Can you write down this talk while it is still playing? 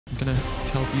gonna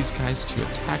tell these guys to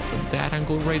attack from that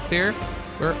angle right there.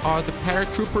 Where are the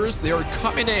paratroopers? They are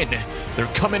coming in. They're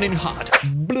coming in hot.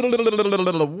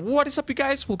 What is up, you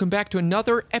guys? Welcome back to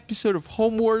another episode of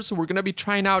Home Wars. We're gonna be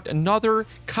trying out another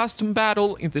custom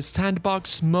battle in the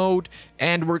Sandbox mode.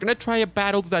 And we're gonna try a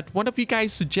battle that one of you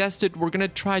guys suggested. We're gonna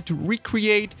try to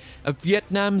recreate a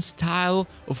Vietnam style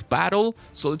of battle.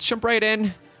 So let's jump right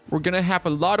in. We're gonna have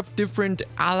a lot of different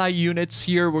ally units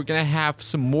here. We're gonna have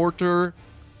some mortar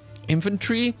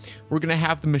infantry. We're gonna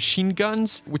have the machine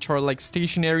guns, which are like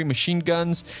stationary machine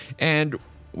guns, and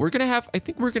we're gonna have, I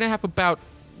think we're gonna have about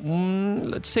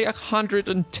let's say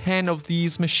 110 of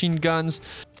these machine guns.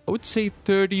 I would say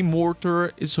 30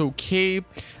 mortar is okay.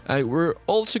 We're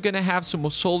also gonna have some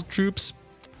assault troops.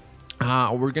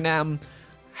 We're gonna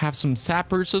have some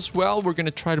sappers as well. We're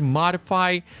gonna try to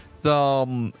modify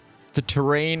the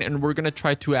terrain, and we're gonna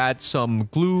try to add some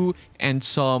glue and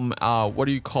some what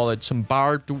do you call it, some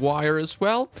barbed wire as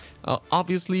well.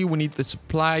 Obviously we need the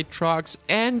supply trucks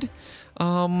and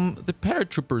the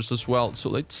paratroopers as well. So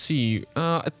let's see,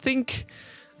 I think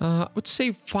I would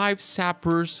say 5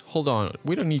 sappers. Hold on,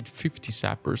 we don't need 50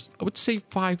 sappers. I would say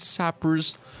 5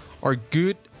 sappers are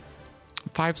good.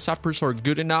 5 sappers are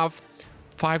good enough.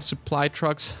 5 supply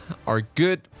trucks are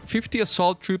good. 50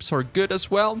 assault troops are good as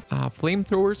well.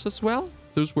 Flamethrowers as well.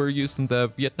 Those were used in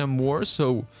the Vietnam War,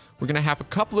 so we're gonna have a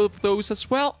couple of those as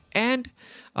well. And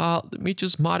let me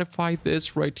just modify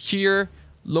this right here.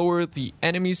 Lower the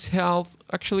enemy's health.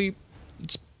 Actually,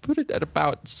 let's put it at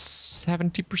about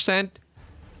 70%.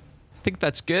 I think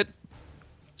that's good.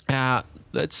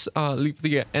 Let's leave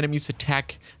the enemy's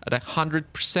attack at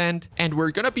 100%. And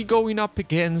we're gonna be going up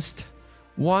against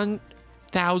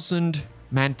 1,000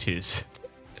 MANTIS.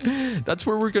 That's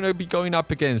where we're gonna be going up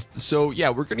against. So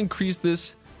yeah, we're gonna increase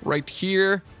this right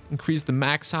here, increase the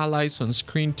max allies on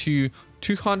screen to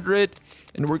 200,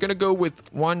 and we're gonna go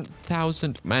with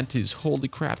 1,000 MANTIS. Holy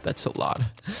crap, that's a lot.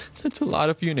 That's a lot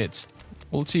of units.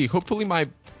 We'll see. Hopefully my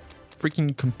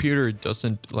freaking computer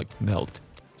doesn't like melt.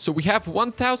 So we have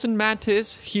 1,000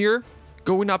 MANTIS here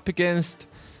going up against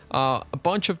a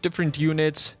bunch of different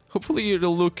units. Hopefully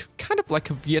it'll look kind of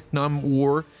like a Vietnam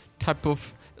War type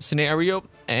of scenario.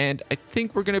 And I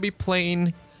think we're gonna be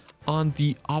playing on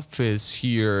the office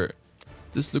here.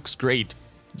 This looks great.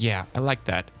 Yeah, I like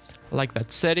that. I like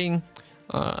that setting.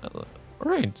 All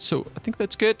right, so I think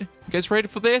that's good. You guys ready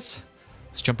for this?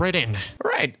 Let's jump right in.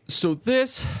 All right, so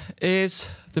this is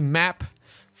the map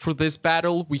for this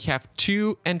battle. We have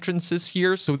 2 entrances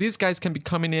here. So these guys can be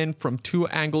coming in from 2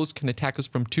 angles, can attack us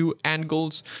from 2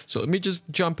 angles. So let me just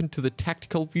jump into the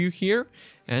tactical view here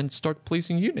and start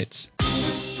placing units.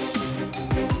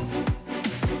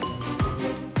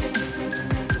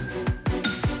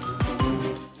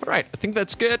 Alright, I think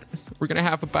that's good. We're gonna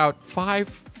have about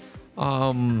 5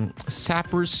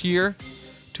 sappers here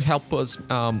to help us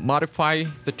modify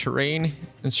the terrain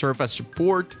and serve as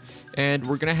support. And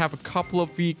we're gonna have a couple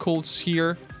of vehicles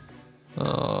here.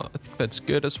 I think that's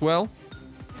good as well.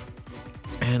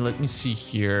 And let me see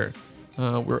here.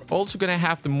 We're also gonna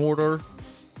have the mortar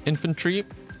infantry,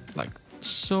 like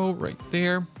so, right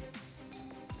there.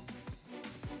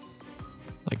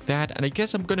 Like that. And I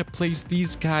guess I'm gonna place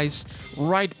these guys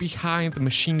right behind the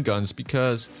machine guns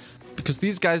because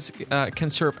these guys can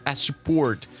serve as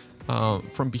support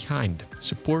from behind.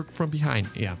 Support from behind.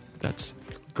 Yeah, that's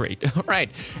great. All right,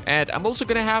 and I'm also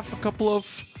gonna have a couple of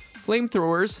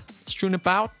flamethrowers strewn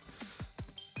about,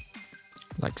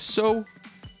 like so.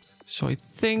 So I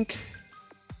think.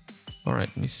 All right,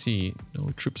 let me see.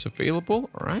 No troops available.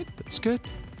 All right, that's good.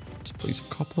 Let's place a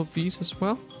couple of these as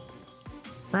well.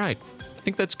 All right. I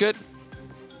think that's good.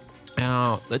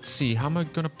 Now, let's see. How am I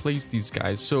gonna place these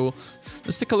guys? So,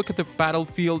 let's take a look at the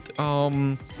battlefield.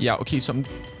 Yeah, okay, so I'm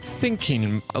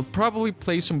thinking I'll probably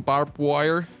place some barbed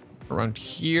wire around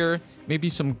here.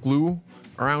 Maybe some glue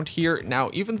around here.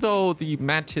 Now, even though the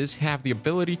MANTIS have the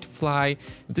ability to fly,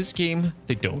 in this game,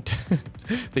 they don't.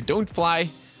 They don't fly.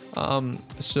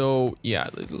 So, yeah,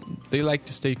 they like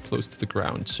to stay close to the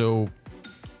ground. So,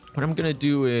 what I'm gonna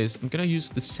do is I'm gonna use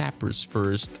the sappers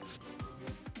first.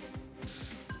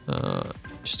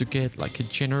 Just to get like a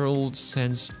general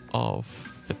sense of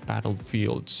the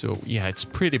battlefield. So yeah, it's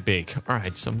pretty big. All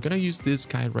right, so I'm gonna use this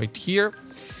guy right here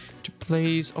to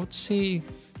place, I would say,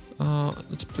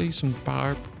 let's place some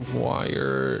barbed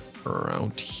wire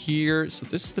around here. So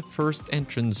this is the first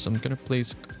entrance. I'm gonna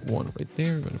place one right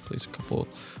there. I'm gonna place a couple.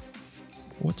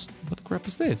 What the crap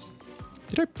is this?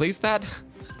 Did I place that?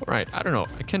 All right, I don't know.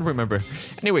 I can't remember.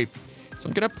 Anyway, so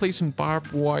I'm gonna place some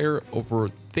barbed wire over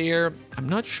there. I'm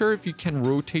not sure if you can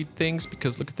rotate things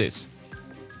because look at this.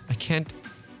 I can't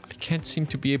seem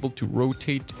to be able to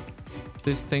rotate drop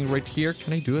this thing right here.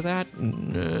 Can I do that?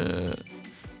 No,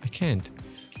 I can't.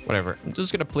 Whatever. I'm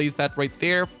just gonna place that right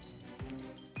there.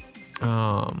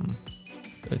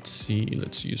 Let's see.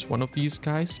 Let's use one of these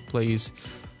guys. Place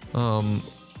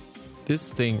this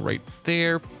thing right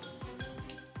there.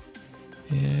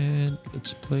 And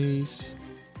let's place...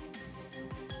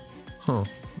 Huh.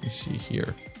 Let me see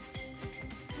here.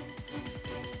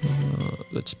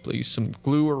 Let's place some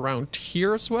glue around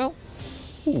here as well.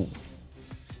 Ooh.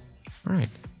 Alright.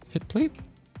 Hit play.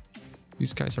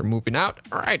 These guys are moving out.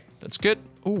 Alright. That's good.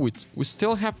 Oh, we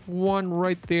still have one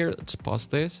right there. Let's pause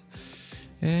this.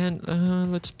 And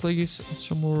let's place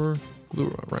some more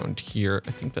glue around here.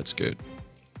 I think that's good.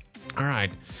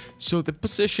 Alright. So the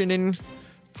positioning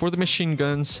for the machine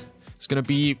guns is going to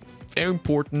be very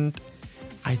important.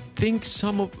 I think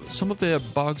some of the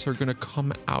bugs are gonna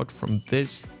come out from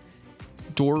this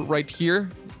door right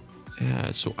here.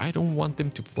 So I don't want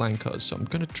them to flank us. So I'm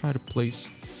gonna try to place,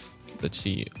 let's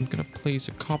see, I'm gonna place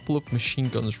a couple of machine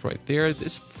guns right there.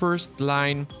 This first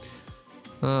line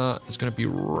is gonna be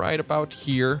right about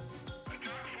here,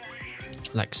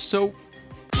 like so.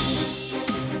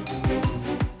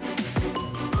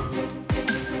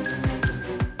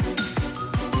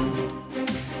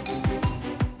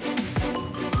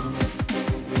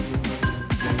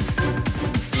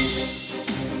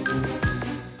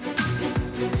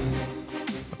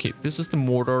 Okay, this is the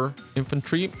mortar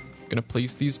infantry. I'm gonna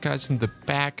place these guys in the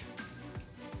back.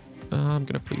 I'm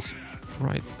gonna place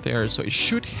right there. So I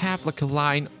should have like a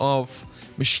line of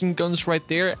machine guns right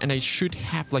there, and I should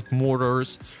have like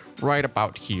mortars right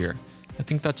about here. I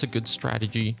think that's a good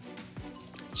strategy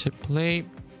to play.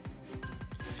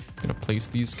 I'm gonna place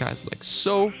these guys like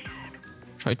so.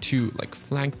 Try to like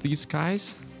flank these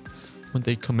guys when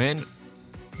they come in.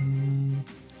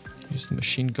 Use the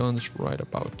machine guns right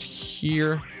about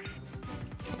here,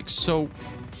 like so.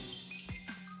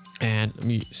 And let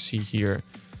me see here.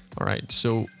 All right,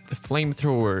 so the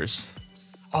flamethrowers.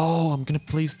 Oh, I'm gonna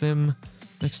place them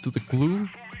next to the glue,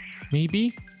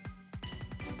 maybe.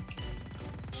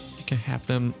 I can have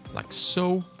them like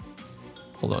so.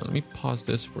 Hold on, let me pause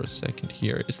this for a second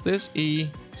here. Is this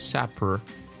a sapper?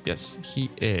 Yes, he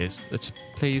is. Let's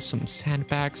place some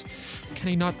sandbags. Can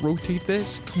I not rotate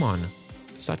this? Come on.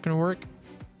 Is that gonna work?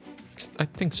 I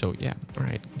think so, yeah. All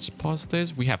right, let's pause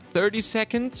this. We have 30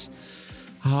 seconds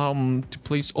to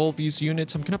place all these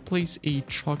units. I'm gonna place a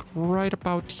truck right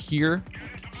about here.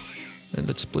 And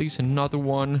let's place another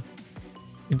one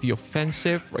in the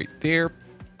offensive right there.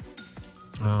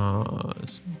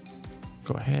 So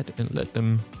go ahead and let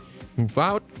them move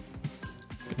out.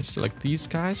 I'm gonna select these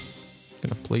guys. I'm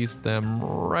gonna place them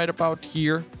right about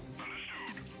here.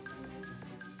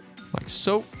 Like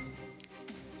so.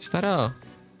 Is that a...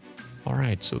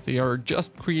 Alright, so they are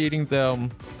just creating the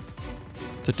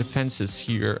defenses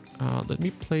here. Let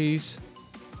me place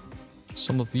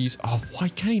some of these. Oh, why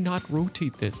can I not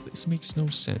rotate this? This makes no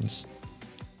sense.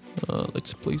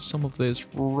 Let's place some of this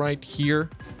right here.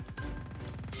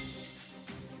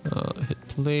 Hit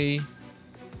play.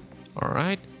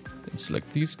 Alright, let's select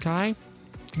this guy. I'm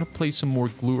gonna place some more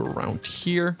glue around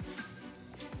here.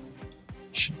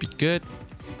 Should be good.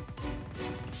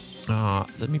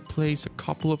 Let me place a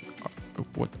couple of...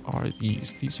 what are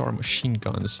these? These are machine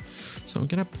guns. So I'm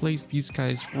gonna place these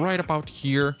guys right about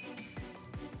here.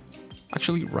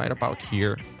 Actually, right about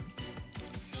here.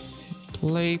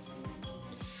 Play.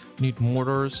 Need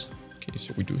mortars. Okay,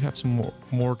 so we do have some more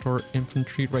mortar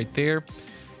infantry right there.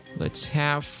 Let's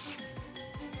have...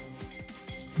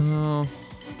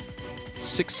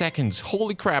 6 seconds.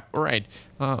 Holy crap. All right.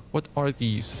 What are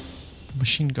these?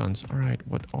 Machine guns. All right,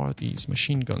 what are these?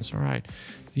 Machine guns. All right,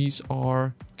 these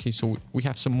are... Okay, so we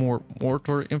have some more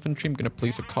mortar infantry. I'm gonna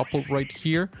place a couple right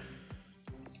here.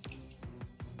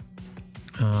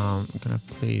 I'm gonna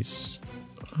place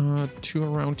 2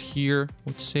 around here,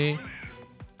 let's say.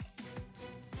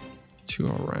 2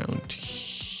 around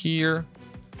here.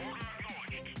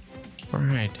 All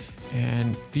right,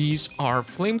 and these are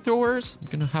flamethrowers. I'm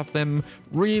gonna have them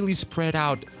really spread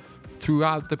out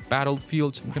throughout the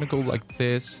battlefield. So I'm gonna go like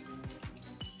this.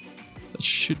 That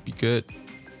should be good.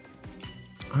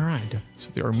 All right, so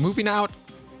they are moving out.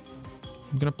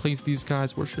 I'm gonna place these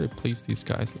guys. Where should I place these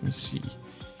guys? Let me see.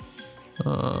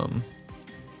 I'm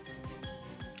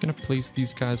gonna place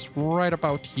these guys right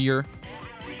about here,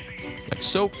 like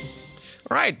so.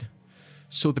 All right,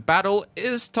 so the battle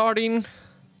is starting.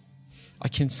 I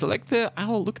can select the...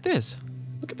 Oh, look at this.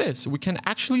 Look at this. We can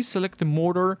actually select the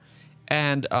mortar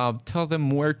and tell them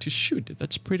where to shoot.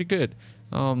 That's pretty good.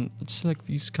 Let's select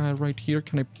this guy right here.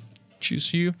 Can I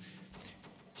choose you?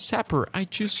 Sapper, I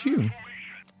choose you.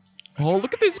 Oh,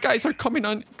 look at these guys are coming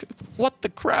on. What the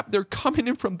crap? They're coming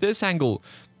in from this angle.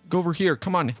 Go over here.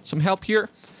 Come on. Some help here.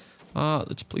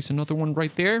 Let's place another one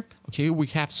right there. Okay, we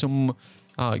have some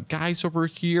guys over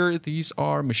here. These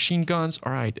are machine guns.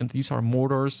 All right, and these are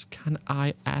mortars. Can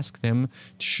I ask them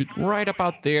to shoot right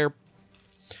about there?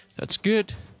 That's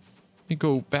good. Let me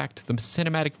go back to the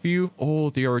cinematic view. Oh,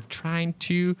 they are trying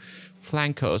to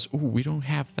flank us. Oh, we don't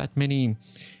have that many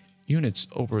units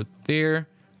over there.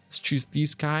 Let's choose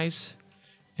these guys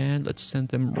and let's send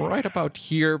them right about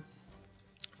here.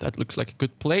 That looks like a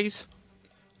good place.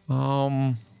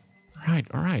 All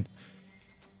right.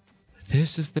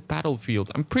 This is the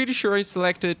battlefield. I'm pretty sure I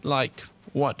selected like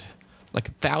what? Like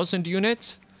 1,000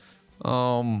 units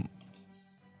in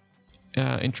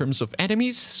terms of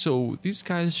enemies. So these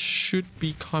guys should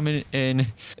be coming in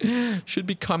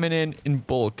in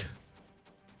bulk.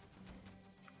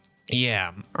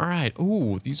 Yeah, all right.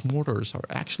 Oh, these mortars are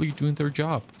actually doing their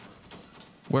job.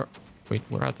 Wait,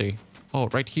 where are they? Oh,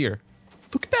 right here.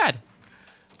 Look at that.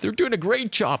 They're doing a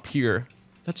great job here.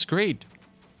 That's great.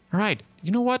 All right,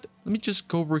 you know what? Let me just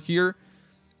go over here,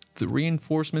 the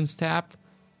reinforcements tab,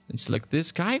 and select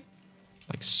this guy,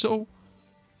 like so.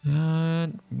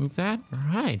 And move that. All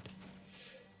right.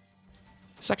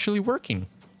 It's actually working.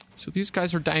 So these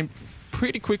guys are dying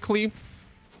pretty quickly.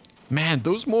 Man,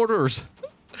 those mortars.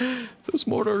 Those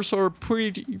mortars are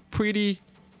pretty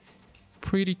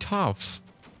tough.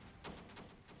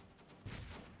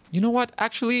 You know what?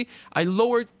 Actually, I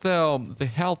lowered the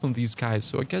health on these guys,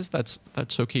 so I guess that's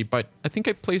okay. But I think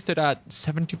I placed it at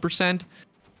 70%,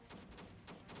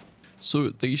 so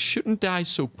they shouldn't die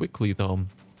so quickly, though.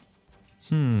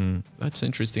 That's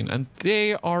interesting, and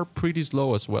they are pretty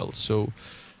slow as well. So,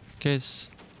 I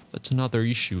guess that's another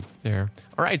issue there.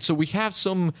 All right, so we have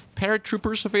some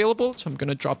paratroopers available, so I'm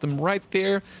gonna drop them right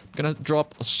there. I'm gonna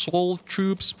drop assault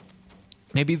troops.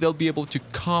 Maybe they'll be able to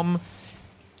come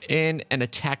in and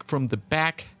attack from the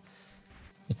back,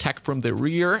 attack from the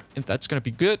rear, and that's gonna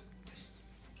be good.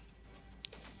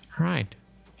 All right,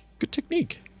 good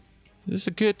technique. This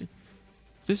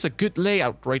is a good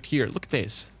layout right here. Look at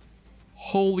this.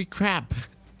 Holy crap.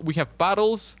 We have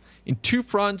battles in two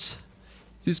fronts.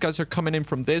 These guys are coming in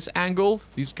from this angle.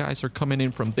 These guys are coming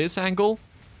in from this angle.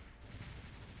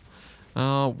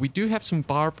 We do have some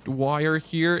barbed wire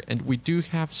here, and we do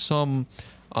have some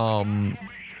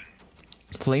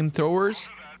flamethrowers.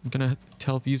 I'm gonna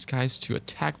tell these guys to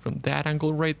attack from that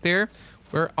angle right there.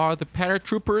 Where are the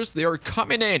paratroopers? They are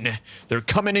coming in. They're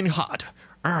coming in hot.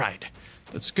 All right,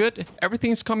 that's good.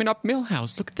 Everything's coming up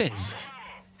Millhouse. Look at this.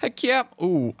 Heck yeah.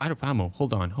 Oh, out of ammo.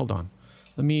 Hold on.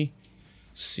 Let me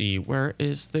see. Where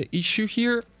is the issue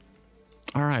here?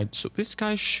 All right, so this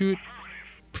guy should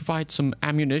provide some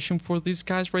ammunition for these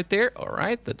guys right there. All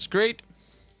right, that's great.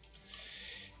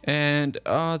 And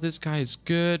this guy is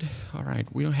good. All right,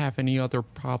 we don't have any other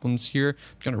problems here.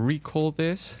 I'm gonna recall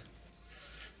this.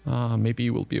 Maybe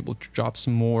we'll be able to drop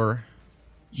some more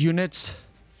units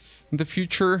in the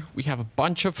future. We have a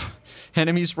bunch of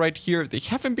enemies right here. They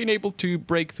haven't been able to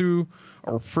break through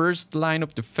our first line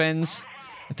of defense.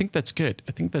 I think that's good.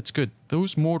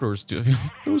 Those mortars, dude.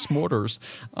 Those mortars.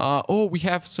 Oh, we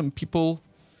have some people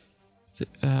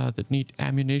that need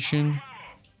ammunition.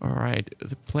 All right,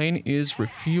 the plane is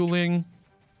refueling.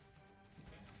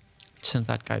 Send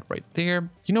that guy right there.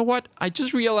 You know what? I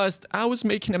just realized I was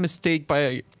making a mistake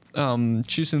by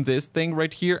choosing this thing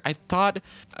right here. I thought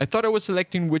I was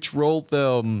selecting which role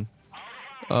the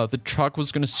truck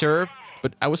was gonna serve,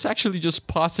 but I was actually just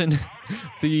pausing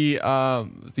the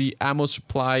ammo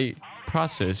supply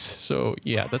process. So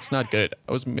yeah, that's not good.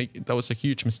 That was a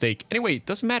huge mistake. Anyway, it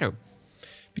doesn't matter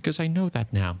because I know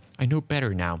that now. I know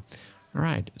better now. All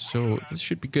right, so this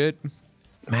should be good.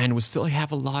 Man, we still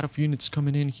have a lot of units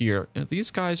coming in here.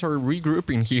 These guys are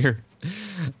regrouping here.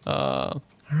 All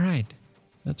right,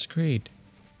 that's great.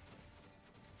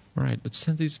 All right, let's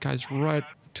send these guys right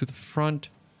to the front.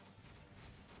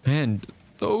 Man,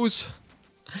 those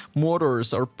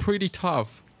mortars are pretty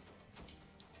tough.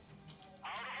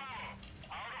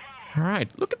 All right,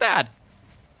 look at that.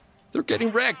 They're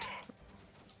getting wrecked.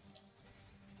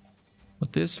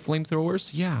 With this,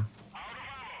 flamethrowers, yeah.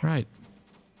 All right,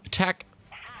 attack.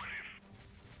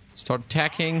 Start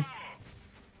attacking.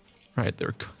 All right,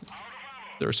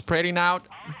 they're spreading out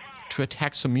to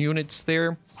attack some units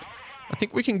there. I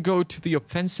think we can go to the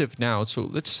offensive now, so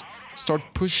let's start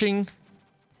pushing.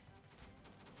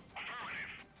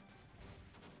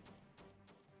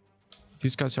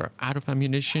 These guys are out of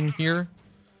ammunition here.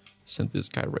 Send this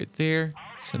guy right there.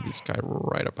 Send this guy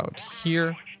right about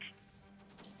here.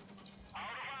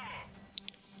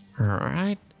 All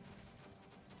right.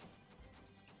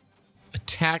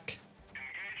 Attack.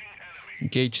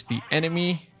 Engage the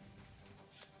enemy.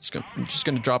 I'm just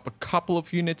gonna drop a couple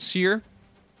of units here.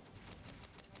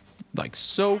 Like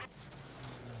so.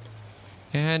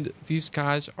 And these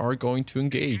guys are going to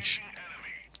engage.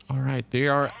 Alright, they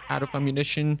are out of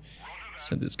ammunition.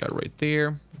 Send this guy right there.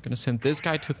 I'm gonna send this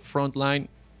guy to the front line.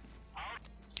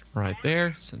 Right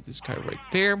there. Send this guy right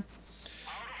there.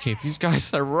 Okay, these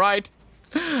guys are right.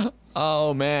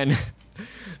 Oh man.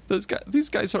 These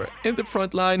guys are in the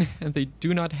front line and they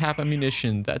do not have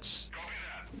ammunition. That's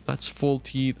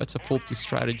faulty. That's a faulty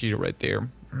strategy right there.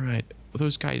 Alright.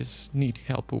 Those guys need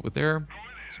help over there.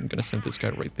 So I'm gonna send this guy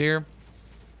right there.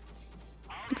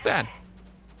 Look at that.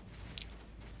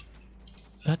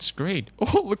 That's great.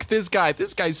 Oh, look at this guy.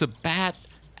 This guy's a bad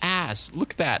ass.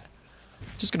 Look at that.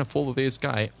 I'm just gonna follow this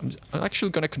guy. I'm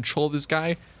actually gonna control this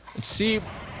guy. Let's see.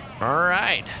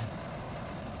 Alright.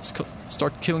 Let's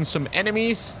start killing some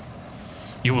enemies.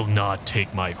 You will not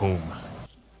take my home,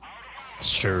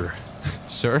 sir.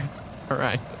 Sir?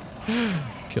 Alright.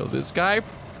 Kill this guy.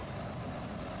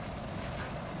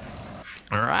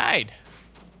 Alright.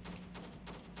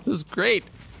 This is great.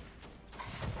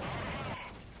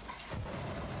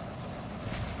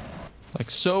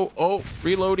 Like so. Oh,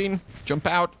 reloading. Jump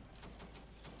out.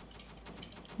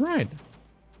 Right.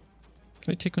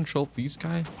 Can I take control of these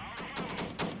guys?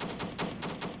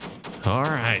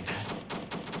 Alright.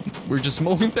 We're just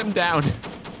mowing them down.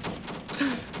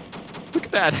 Look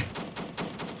at that.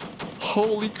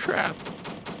 Holy crap.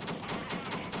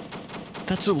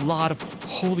 That's a lot of...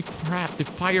 Holy crap. The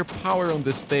firepower on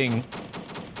this thing.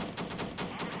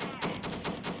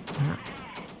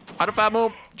 Out of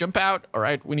ammo. Jump out.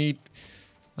 Alright, we need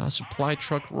a supply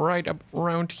truck right up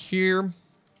around here.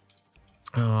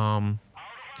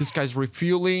 This guy's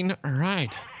refueling.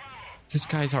 Alright. These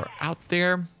guys are out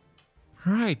there.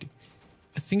 Alright.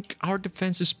 I think our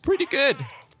defense is pretty good.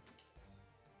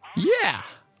 Yeah.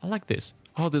 I like this.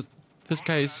 Oh, this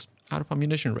guy is out of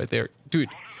ammunition right there. Dude.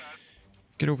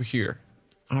 Get over here.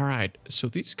 Alright. So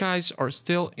these guys are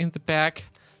still in the back.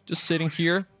 Just sitting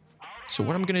here. So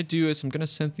what I'm gonna do is I'm gonna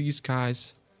send these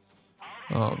guys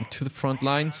to the front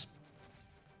lines.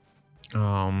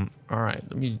 Alright,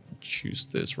 let me choose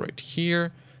this right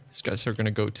here. These guys are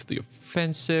gonna go to the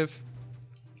offensive.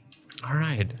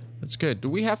 Alright, that's good. Do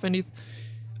we have any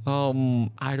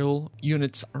idle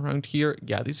units around here?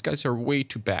 Yeah, these guys are way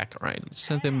too back. Alright, let's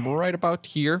send them right about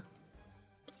here.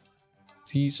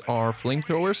 These are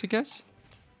flamethrowers, I guess?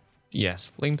 Yes,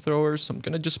 flamethrowers. I'm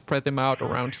gonna just spread them out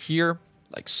around here,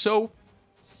 like so.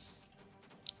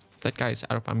 That guy's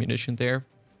out of ammunition there.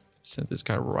 Send this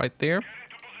guy right there.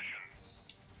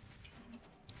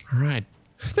 Alright.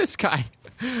 This guy.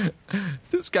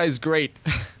 This guy's great.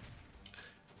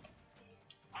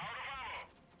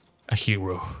 A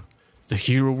hero. The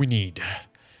hero we need.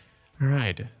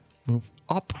 Alright. Move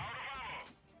up.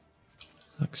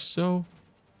 Like so.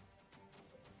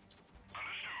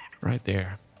 Right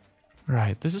there.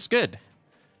 Alright, this is good.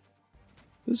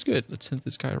 This is good. Let's send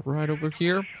this guy right over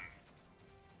here.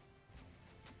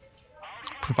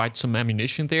 Provide some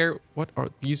ammunition there. What are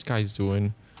these guys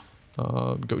doing?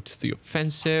 Go to the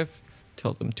offensive.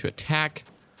 Tell them to attack.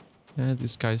 And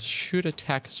these guys should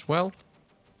attack as well.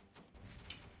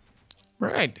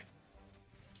 Right.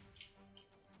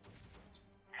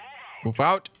 Move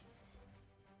out.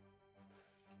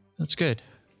 That's good.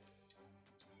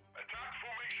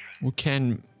 We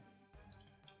can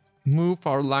move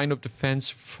our line of defense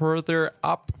further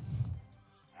up.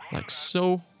 Like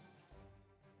so.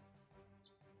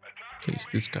 Place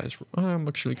these guys. I'm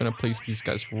actually gonna place these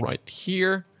guys right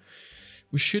here.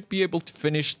 We should be able to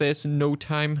finish this in no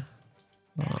time.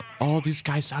 All these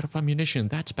guys out of ammunition.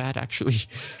 That's bad, actually.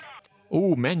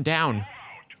 Oh, man down.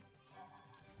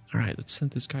 All right, let's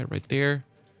send this guy right there.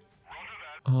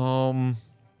 All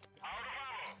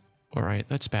right,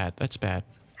 that's bad. That's bad.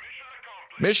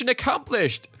 Mission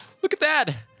accomplished. Look at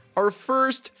that. Our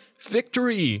first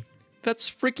victory.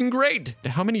 That's freaking great.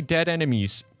 How many dead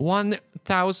enemies?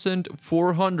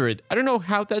 1,400. I don't know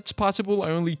how that's possible.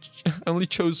 I only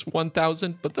chose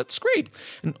 1,000, but that's great.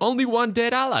 And only one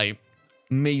dead ally.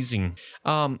 Amazing.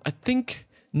 I think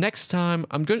next time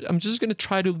I'm just gonna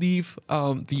try to leave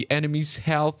the enemy's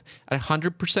health at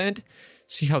 100%.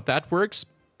 See how that works.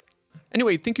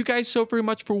 Anyway, thank you guys so very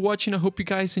much for watching. I hope you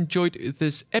guys enjoyed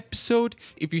this episode.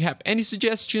 If you have any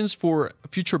suggestions for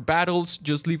future battles,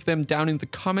 just leave them down in the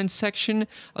comment section.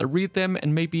 I'll read them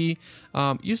and maybe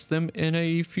use them in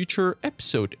a future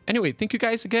episode. Anyway, thank you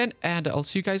guys again, and I'll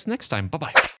see you guys next time.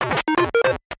 Bye-bye.